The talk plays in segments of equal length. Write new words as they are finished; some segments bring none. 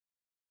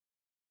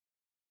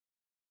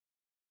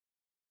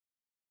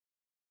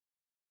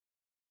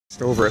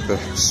Just over at the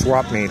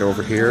swap meet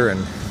over here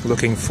and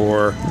looking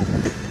for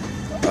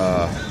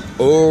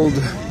old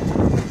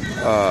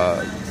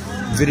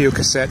video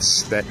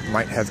cassettes that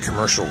might have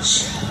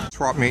commercials.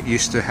 Swap meet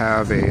used to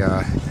have it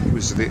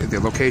was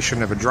the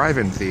location of a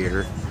drive-in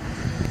theater.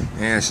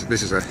 And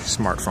this is a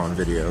smartphone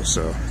video,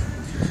 so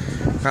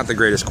not the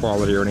greatest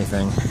quality or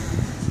anything.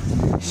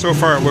 So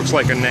far it looks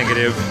like a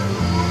negative.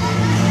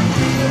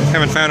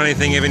 Haven't found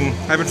anything I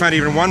haven't found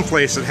even one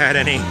place that had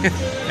any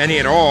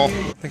at all. I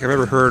don't think I've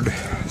ever heard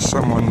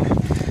someone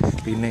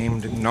be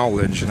named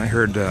Knowledge, and I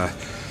heard,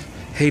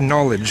 hey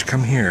Knowledge,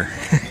 come here.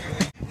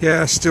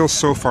 Yeah, still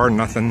so far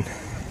nothing.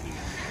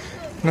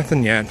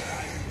 Nothing yet.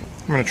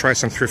 I'm gonna try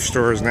some thrift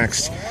stores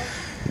next.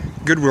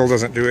 Goodwill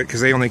doesn't do it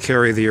because they only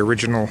carry the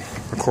original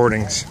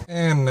recordings.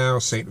 And now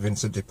St.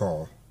 Vincent de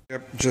Paul.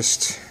 Yep,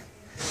 just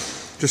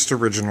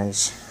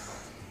originals.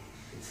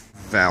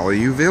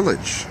 Value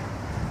Village.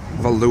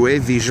 Value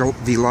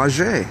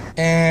Village.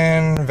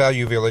 And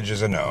Value Village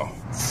is a no.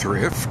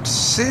 Thrift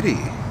City.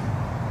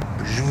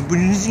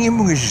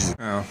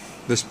 Oh,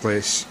 this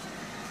place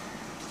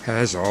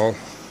has all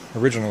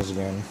originals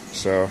again,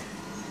 so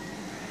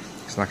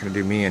it's not going to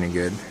do me any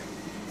good.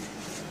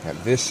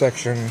 Got this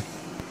section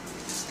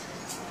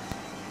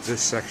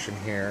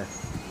here.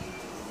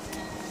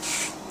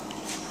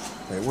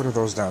 Wait, what are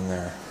those down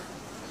there?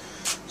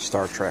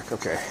 Star Trek,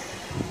 okay.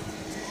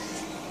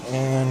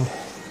 And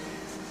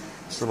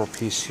this little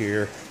piece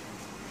here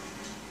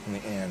in the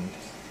end.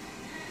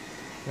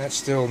 And that's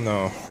still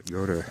no.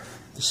 Go to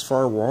this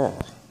far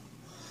wall.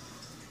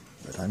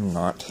 But I am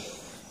not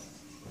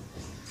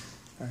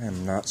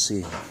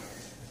seeing.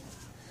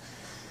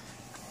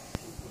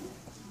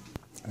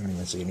 I don't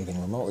even see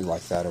anything remotely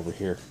like that over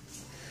here.